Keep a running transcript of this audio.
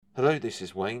Hello, this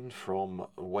is Wayne from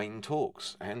Wayne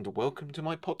Talks, and welcome to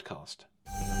my podcast.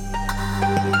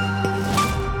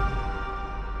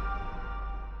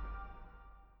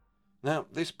 Now,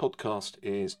 this podcast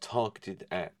is targeted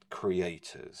at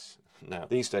creators. Now,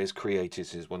 these days,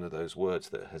 creators is one of those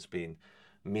words that has been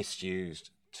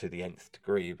misused to the nth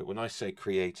degree, but when I say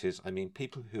creators, I mean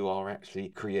people who are actually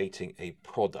creating a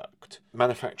product,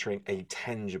 manufacturing a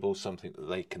tangible something that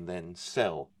they can then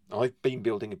sell. I've been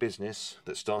building a business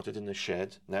that started in a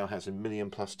shed, now has $1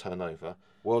 million+ turnover,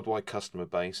 worldwide customer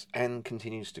base, and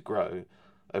continues to grow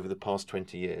over the past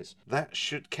 20 years. That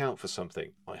should count for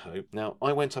something, I hope. Now,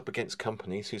 I went up against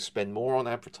companies who spend more on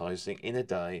advertising in a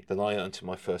day than I earned in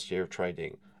my first year of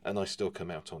trading, and I still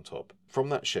come out on top. From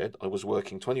that shed, I was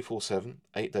working 24/7,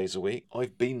 8 days a week.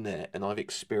 I've been there and I've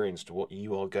experienced what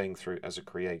you are going through as a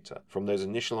creator. From those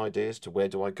initial ideas to where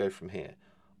do I go from here,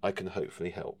 I can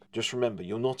hopefully help. Just remember,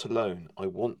 you're not alone. I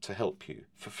want to help you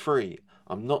for free.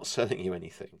 I'm not selling you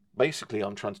anything. Basically,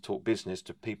 I'm trying to talk business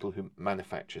to people who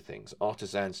manufacture things,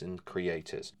 artisans and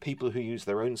creators, people who use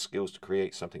their own skills to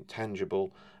create something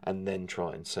tangible and then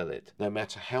try and sell it. No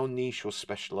matter how niche or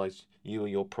specialized you or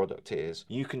your product is,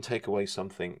 you can take away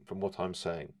something from what I'm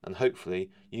saying, and hopefully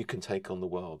you can take on the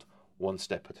world one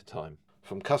step at a time.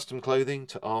 From custom clothing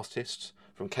to artists,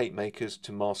 from cake makers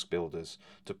to mask builders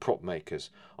to prop makers,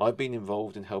 I've been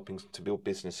involved in helping to build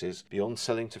businesses beyond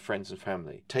selling to friends and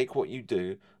family. Take what you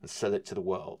do and sell it to the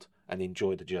world, and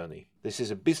enjoy the journey. This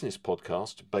is a business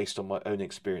podcast based on my own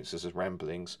experiences as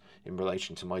ramblings in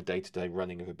relation to my day-to-day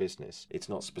running of a business. It's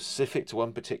not specific to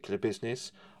one particular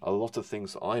business. A lot of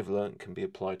things that I've learned can be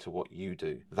applied to what you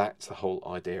do. That's the whole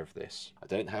idea of this. I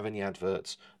don't have any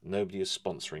adverts. Nobody is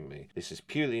sponsoring me. This is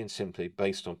purely and simply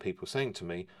based on people saying to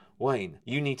me, Wayne,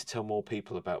 you need to tell more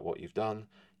people about what you've done.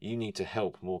 You need to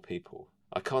help more people.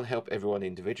 I can't help everyone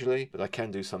individually, but I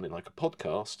can do something like a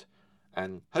podcast,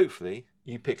 and hopefully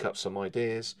you pick up some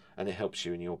ideas and it helps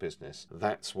you in your business.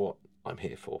 That's what I'm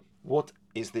here for. What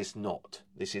is this not?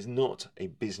 This is not a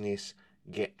business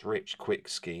get-rich-quick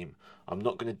scheme. I'm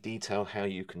not going to detail how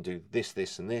you can do this,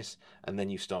 this, and this, and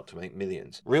then you start to make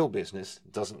millions. Real business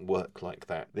doesn't work like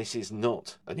that. This is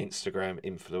not an Instagram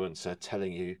influencer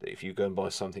telling you that if you go and buy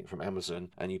something from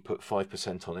Amazon and you put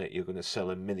 5% on it, you're going to sell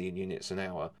 1 million units an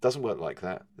hour. It doesn't work like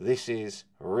that. This is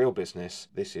real business.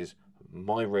 This is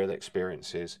my real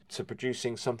experiences to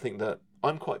producing something that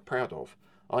I'm quite proud of.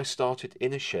 I started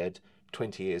in a shed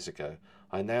 20 years ago.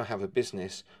 I now have a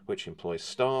business which employs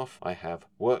staff, I have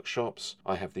workshops,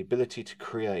 I have the ability to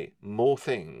create more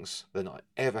things than I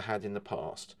ever had in the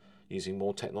past, using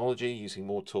more technology, using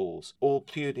more tools, all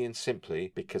purely and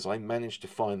simply because I managed to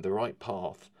find the right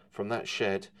path from that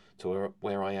shed to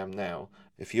where I am now.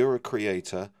 If you're a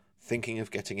creator thinking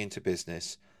of getting into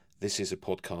business, this is a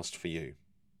podcast for you.